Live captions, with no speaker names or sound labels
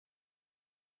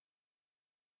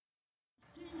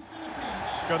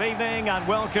Good evening and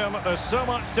welcome. There's so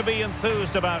much to be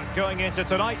enthused about going into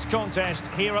tonight's contest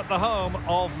here at the home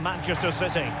of Manchester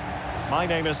City. My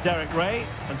name is Derek Ray,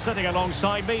 and sitting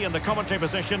alongside me in the commentary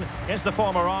position is the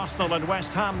former Arsenal and West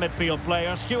Ham midfield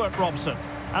player Stuart Robson.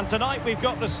 And tonight we've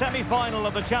got the semi-final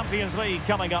of the Champions League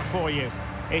coming up for you.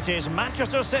 It is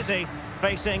Manchester City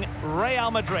facing Real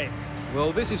Madrid.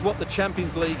 Well, this is what the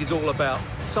Champions League is all about.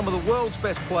 Some of the world's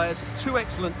best players, two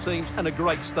excellent teams and a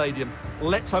great stadium.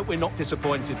 Let's hope we're not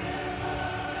disappointed.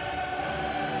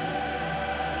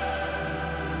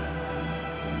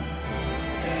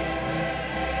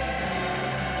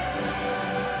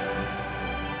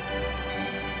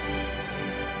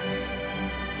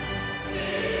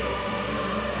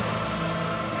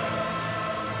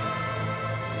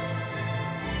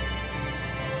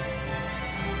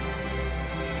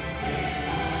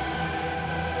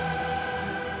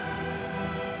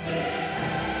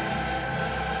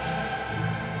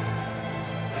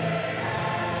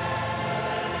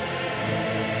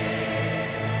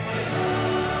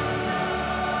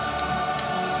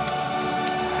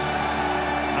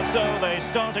 So the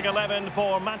starting 11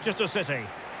 for Manchester City.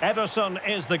 Ederson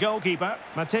is the goalkeeper.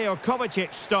 Mateo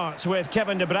Kovacic starts with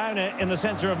Kevin De Bruyne in the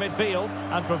centre of midfield.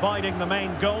 And providing the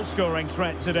main goal-scoring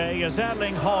threat today is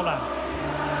Erling Haaland.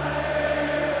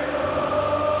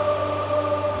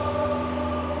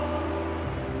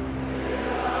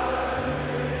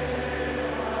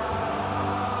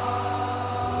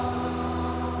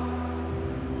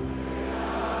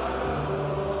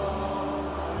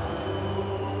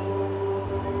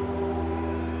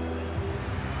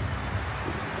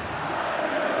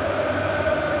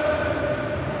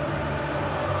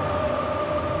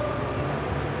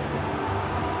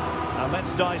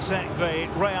 Let's dissect the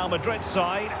Real Madrid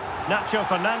side. Nacho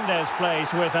Fernandez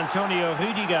plays with Antonio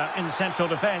Rudiger in central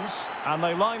defence. And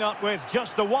they line up with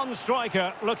just the one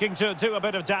striker looking to do a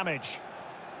bit of damage.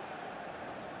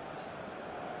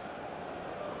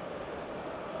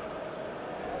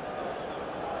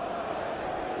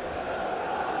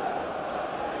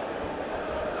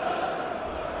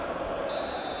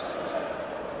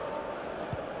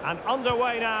 And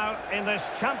underway now in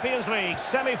this Champions League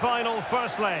semi-final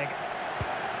first leg.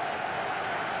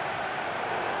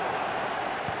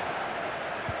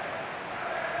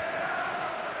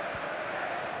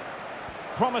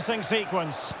 Promising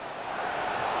sequence.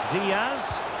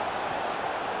 Diaz.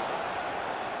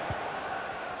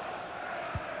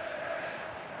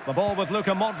 The ball with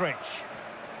Luka Modric.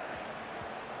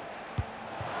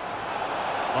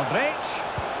 Modric.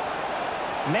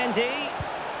 Mendy.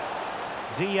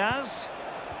 Diaz.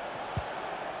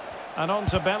 And on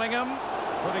to Bellingham,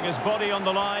 putting his body on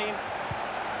the line.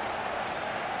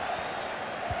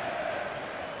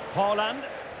 Haaland.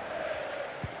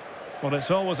 Well,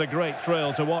 it's always a great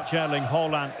thrill to watch Erling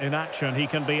Haaland in action. He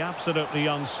can be absolutely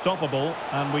unstoppable,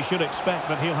 and we should expect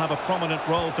that he'll have a prominent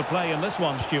role to play in this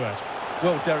one, Stuart.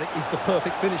 Well, Derek, he's the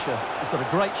perfect finisher. He's got a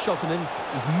great shot on him,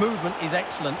 his movement is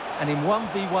excellent, and in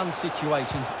 1v1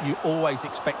 situations, you always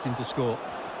expect him to score.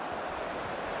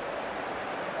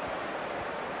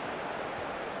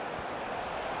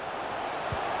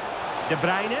 De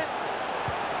Bruyne.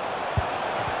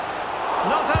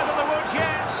 Not out of the woods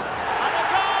yet. And a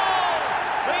goal!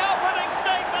 The opening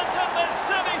statement of this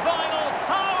semi-final.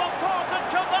 How important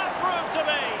could that prove to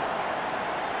be?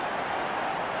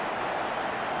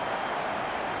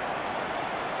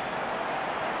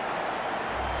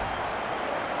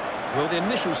 Well, the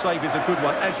initial save is a good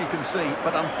one, as you can see,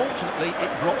 but unfortunately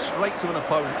it drops straight to an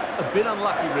opponent. A bit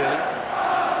unlucky, really.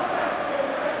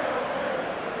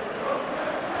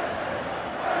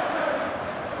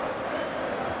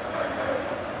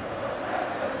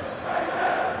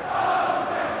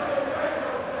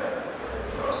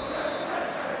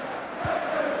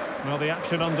 Well, the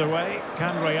action underway.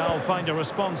 Can Real find a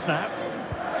response now?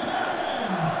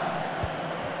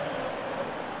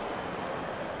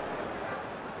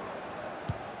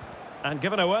 And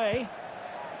given away.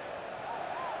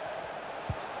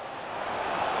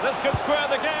 This could square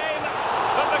the game,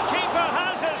 but the keeper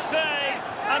has his say.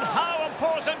 And how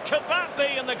important could that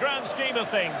be in the grand scheme of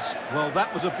things? Well,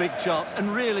 that was a big chance,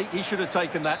 and really he should have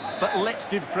taken that. But let's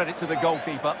give credit to the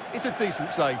goalkeeper. It's a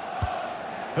decent save.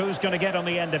 Who's going to get on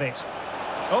the end of it?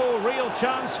 Oh, real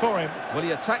chance for him. Well,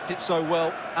 he attacked it so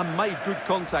well and made good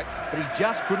contact, but he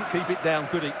just couldn't keep it down,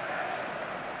 could he?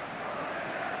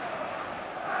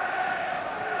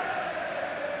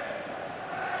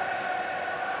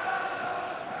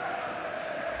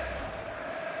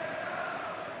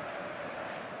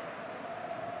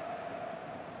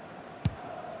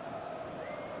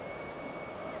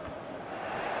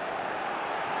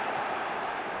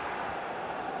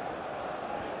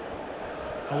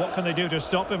 Well, what can they do to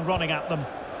stop him running at them?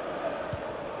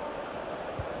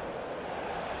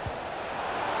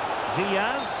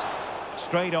 Diaz.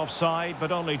 Straight offside,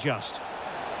 but only just.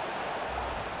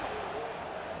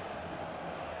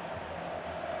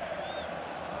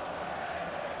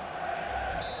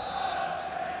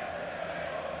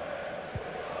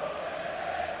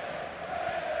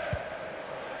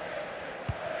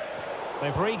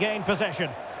 They've regained possession.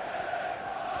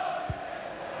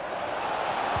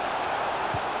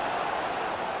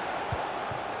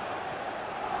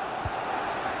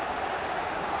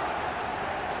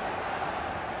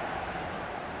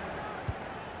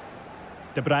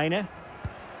 De Bruyne.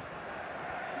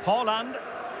 Haaland.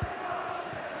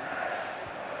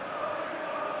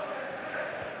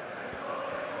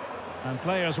 And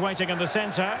players waiting in the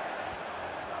centre.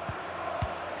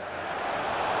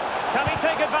 Can he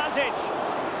take advantage?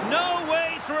 No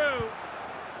way through.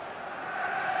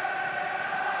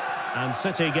 And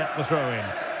City get the throw in.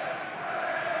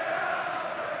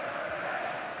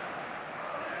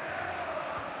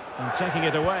 And taking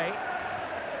it away.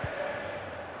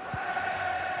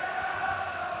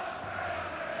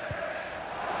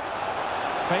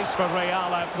 Space for Real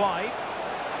out wide.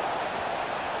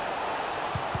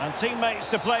 And teammates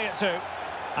to play it to.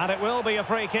 And it will be a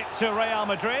free kick to Real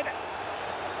Madrid.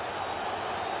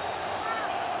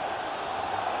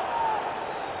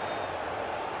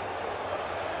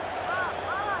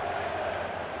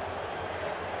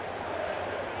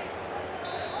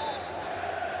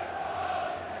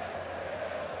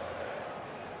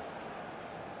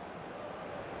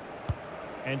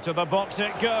 Into the box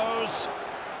it goes.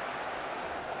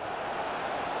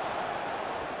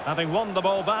 Having won the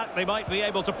ball back, they might be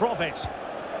able to profit.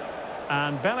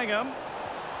 And Bellingham.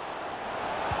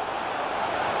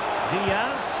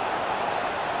 Diaz.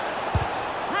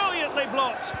 Brilliantly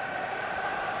blocked.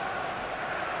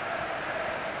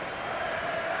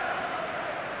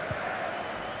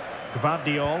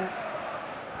 Gvardiol.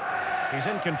 He's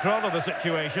in control of the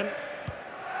situation.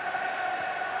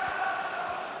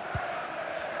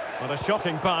 What a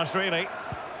shocking pass, really.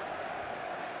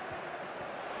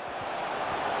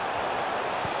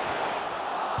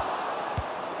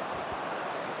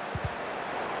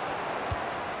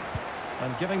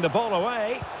 And giving the ball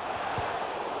away.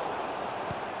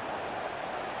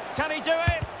 Can he do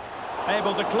it?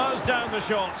 Able to close down the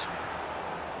shot.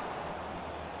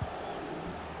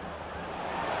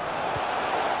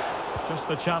 Just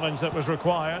the challenge that was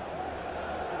required.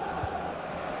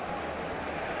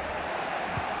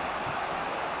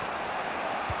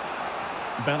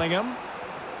 Bellingham.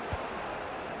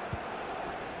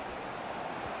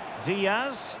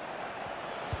 Diaz.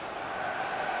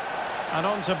 And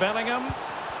on to Bellingham.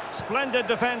 Splendid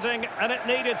defending, and it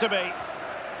needed to be.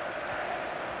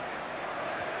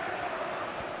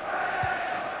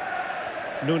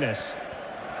 Nunes.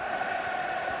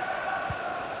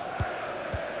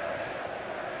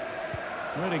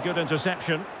 Really good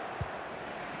interception.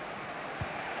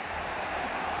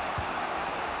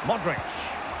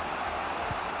 Modric.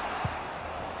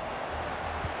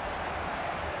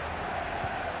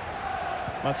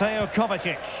 Mateo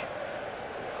Kovacic.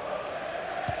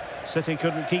 City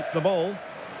couldn't keep the ball.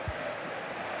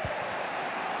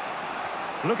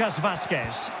 Lucas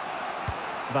Vazquez.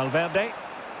 Valverde.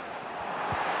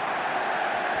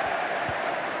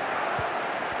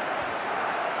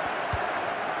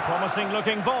 Promising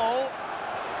looking ball.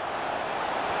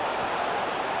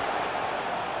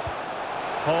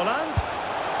 Haaland.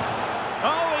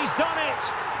 Oh, he's done it!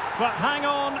 But hang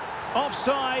on.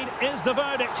 Offside is the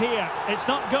verdict here. It's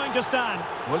not going to stand.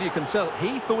 Well, you can tell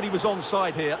he thought he was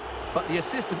onside here, but the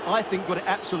assistant, I think, got it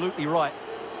absolutely right.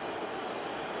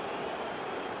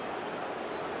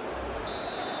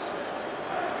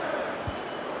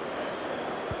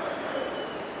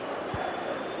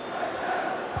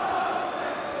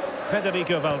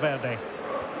 Federico Valverde.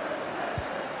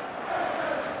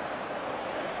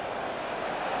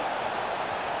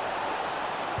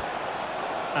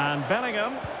 And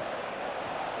Bellingham.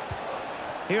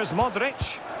 Here's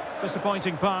Modric.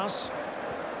 Disappointing pass.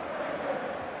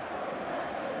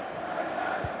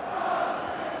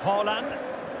 Haaland.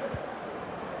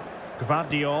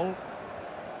 Gvardiol.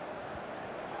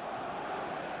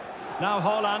 Now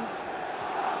Haaland.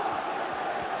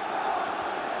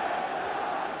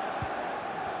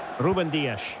 Ruben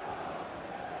Dias.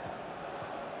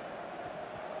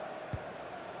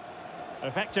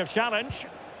 Effective challenge.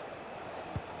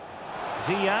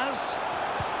 Diaz.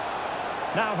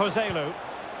 Now Joselu.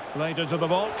 Laid into the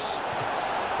box.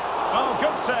 Oh,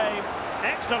 good save.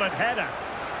 Excellent header.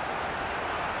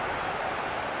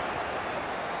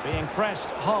 Being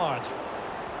pressed hard.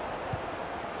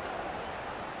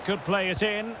 Could play it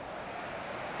in.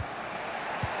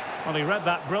 Well, he read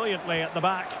that brilliantly at the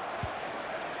back.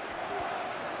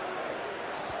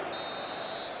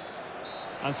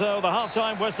 And so the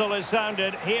half-time whistle is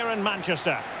sounded here in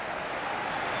Manchester.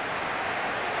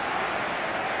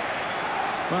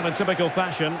 Well, in typical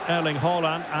fashion, Erling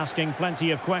Haaland asking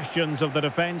plenty of questions of the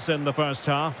defence in the first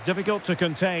half. Difficult to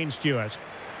contain, Stuart.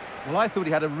 Well, I thought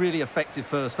he had a really effective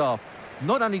first half.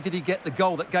 Not only did he get the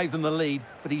goal that gave them the lead,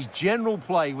 but his general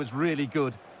play was really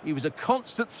good. He was a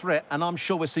constant threat, and I'm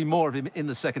sure we'll see more of him in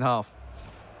the second half.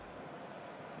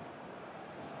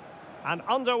 And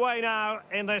underway now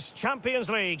in this Champions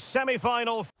League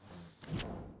semi-final.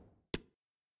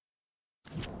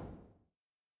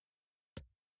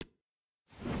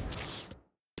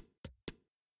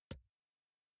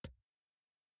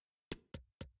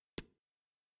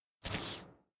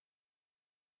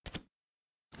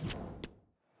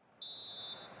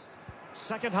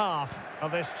 Second half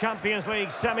of this Champions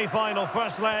League semi-final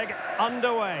first leg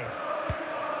underway.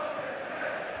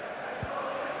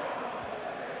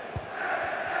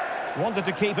 Wanted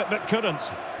to keep it but couldn't.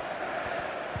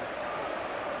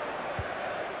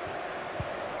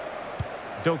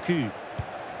 Doku.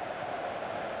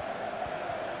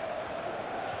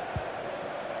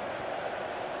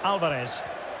 Alvarez.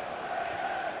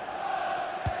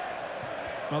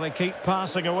 Well, they keep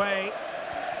passing away.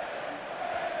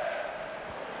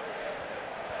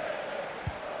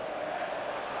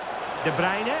 De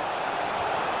Bruyne.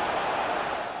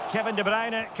 Kevin De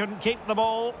Bruyne couldn't keep the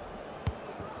ball.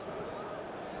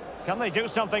 Can they do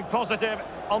something positive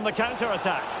on the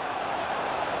counter-attack?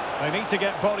 They need to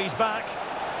get bodies back.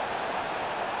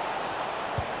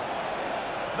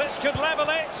 This could level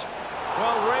it.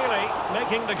 Well, really,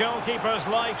 making the goalkeeper's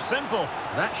life simple.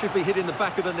 That should be hit in the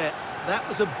back of the net. That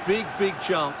was a big, big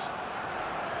chance.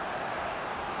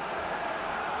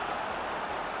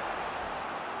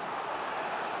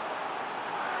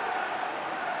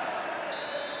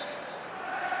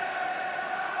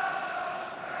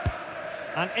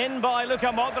 And in by Luka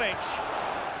Modric.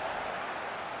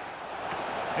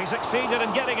 He succeeded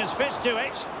in getting his fist to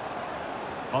it.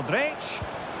 Modric.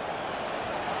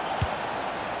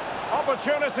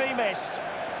 Opportunity missed.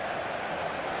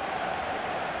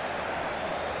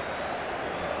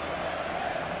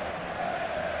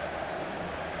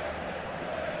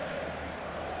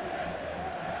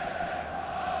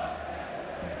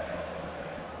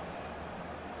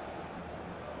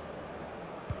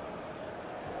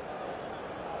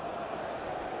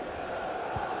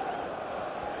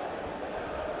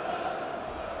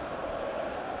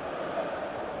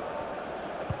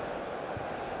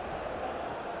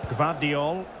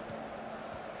 Gvardiol.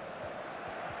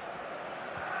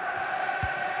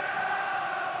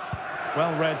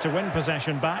 Well read to win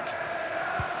possession back.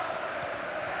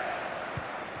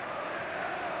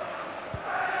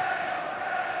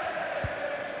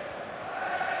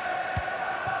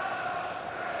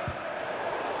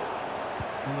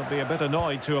 And they'll be a bit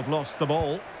annoyed to have lost the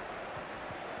ball.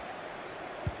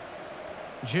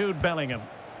 Jude Bellingham.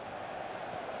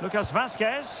 Lucas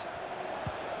Vazquez.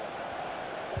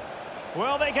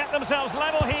 Will they get themselves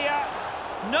level here?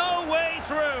 No way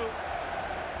through.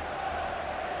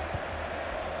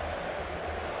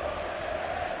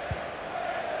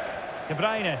 De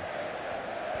Bruyne.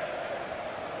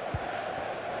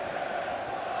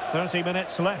 30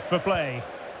 minutes left for play.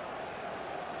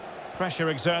 Pressure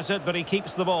exerted, but he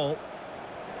keeps the ball.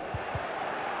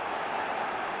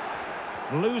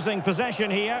 Losing possession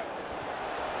here.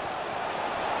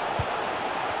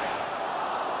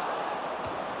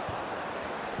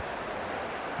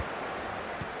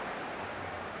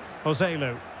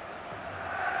 Joselu.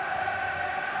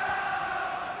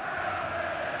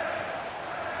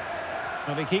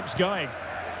 And he keeps going.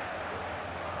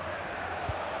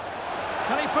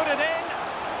 Can he put it in?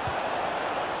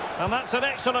 And that's an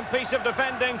excellent piece of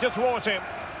defending to thwart him.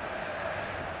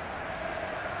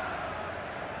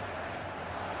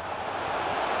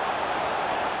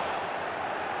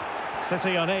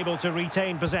 City unable to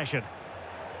retain possession.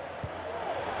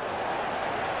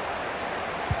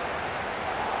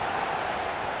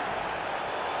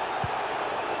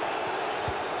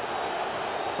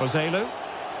 Joselu.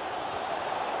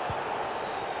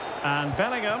 And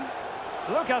Bellingham.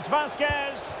 Lucas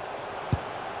Vazquez.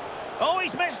 Oh,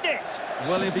 he's missed it!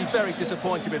 Well, he'll be very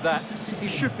disappointed with that. He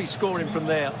should be scoring from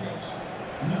there.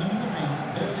 Number 9,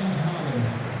 Erling Haaland.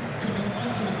 Coming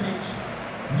onto the pitch,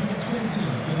 number 20,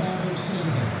 Bernardo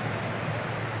Silva.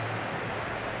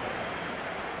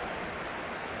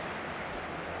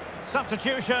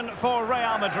 Substitution for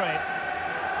Real Madrid.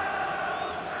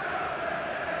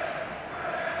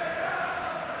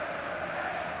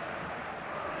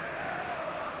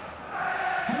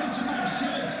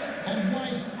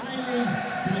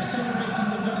 celebrating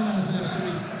the wedding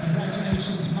anniversary.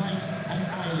 Congratulations, Mike and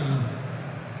Eileen.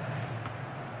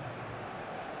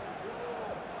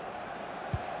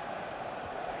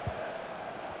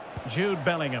 Jude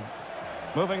Bellingham.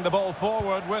 Moving the ball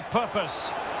forward with purpose.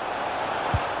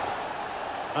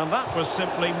 And that was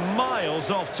simply miles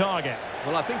off target.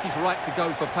 Well, I think he's right to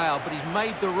go for power, but he's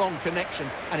made the wrong connection,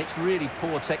 and it's really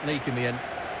poor technique in the end.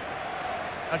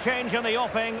 A change in the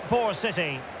offing for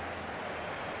City.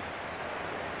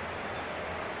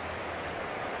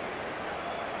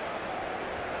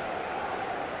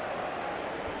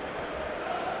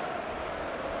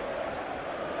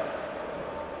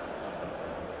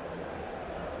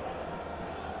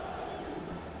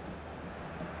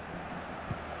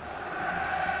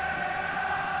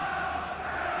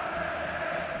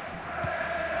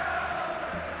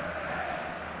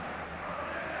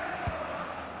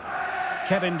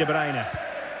 Kevin De Bruyne.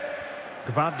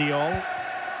 Gvardiol.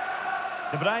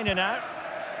 De Bruyne now.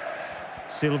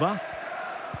 Silva.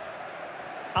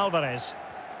 Alvarez.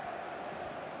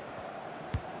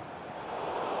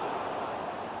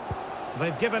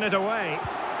 They've given it away.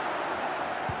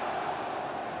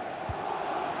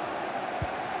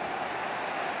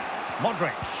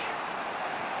 Modric.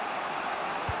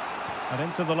 And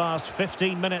into the last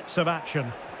 15 minutes of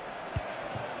action.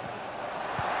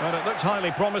 Well, it looked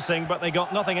highly promising, but they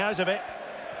got nothing out of it.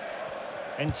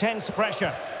 Intense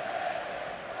pressure.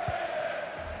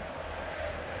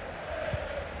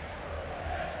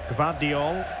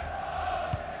 Gvardiol.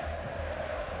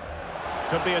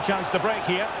 Could be a chance to break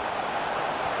here.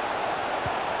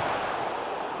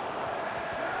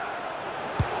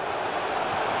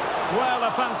 Well,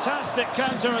 a fantastic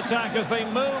counter-attack as they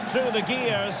move through the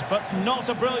gears, but not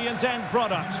a brilliant end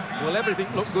product. Well, everything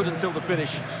looked good until the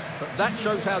finish, but that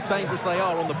shows how dangerous they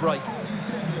are on the break.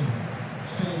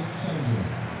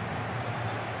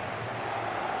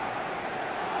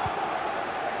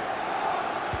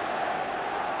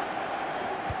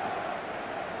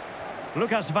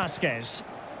 Lucas Vazquez.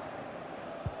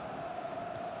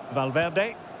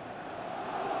 Valverde.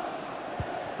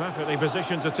 Perfectly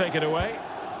positioned to take it away.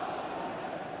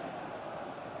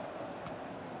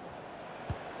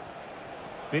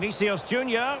 Vinicius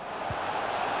Junior.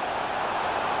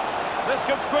 This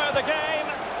could square the game.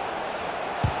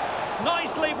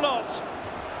 Nicely blocked.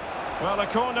 Well, a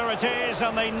corner it is,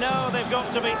 and they know they've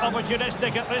got to be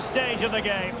opportunistic at this stage of the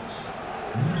game.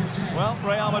 Well,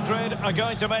 Real Madrid are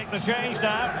going to make the change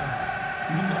now.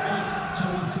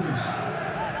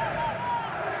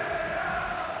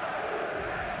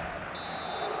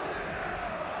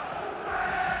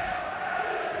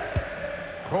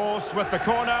 Kroos with the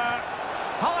corner.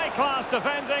 High-class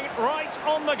defending right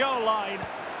on the goal line.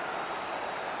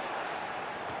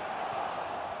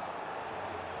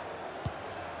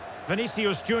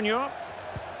 Vinicius Junior.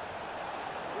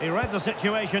 He read the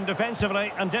situation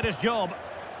defensively and did his job.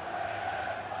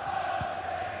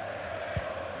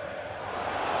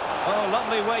 Oh,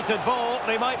 lovely weighted ball.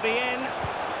 They might be in.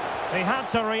 They had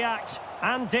to react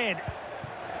and did.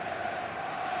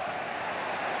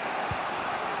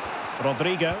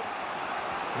 Rodrigo.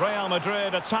 Real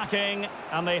Madrid attacking,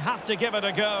 and they have to give it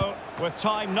a go with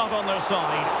time not on their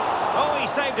side. Oh, he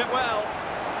saved it well.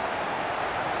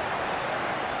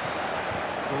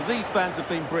 Well, these fans have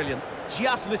been brilliant.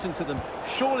 Just listen to them.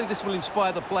 Surely this will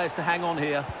inspire the players to hang on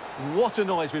here. What a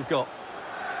noise we've got.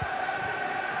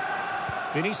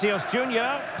 Vinicius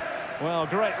Junior. Well,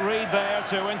 great read there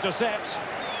to intercept.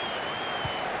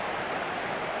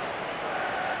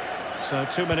 So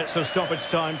 2 minutes of stoppage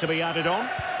time to be added on.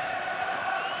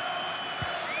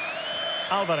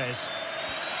 Alvarez.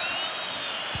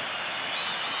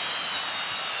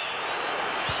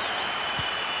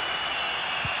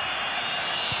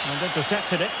 And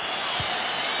intercepted it.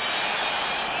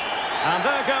 And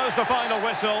there goes the final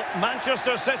whistle.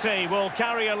 Manchester City will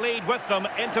carry a lead with them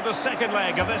into the second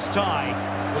leg of this tie.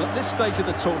 Well, at this stage of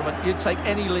the tournament, you'd take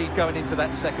any lead going into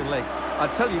that second leg. I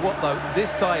tell you what, though,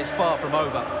 this tie is far from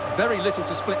over. Very little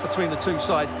to split between the two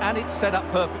sides, and it's set up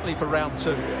perfectly for round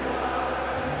two.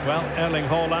 Well, Erling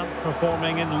Haaland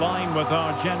performing in line with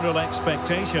our general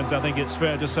expectations, I think it's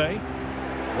fair to say.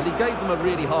 Well, he gave them a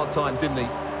really hard time, didn't he?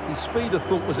 His speed of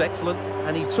thought was excellent,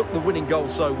 and he took the winning goal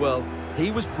so well. He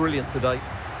was brilliant today.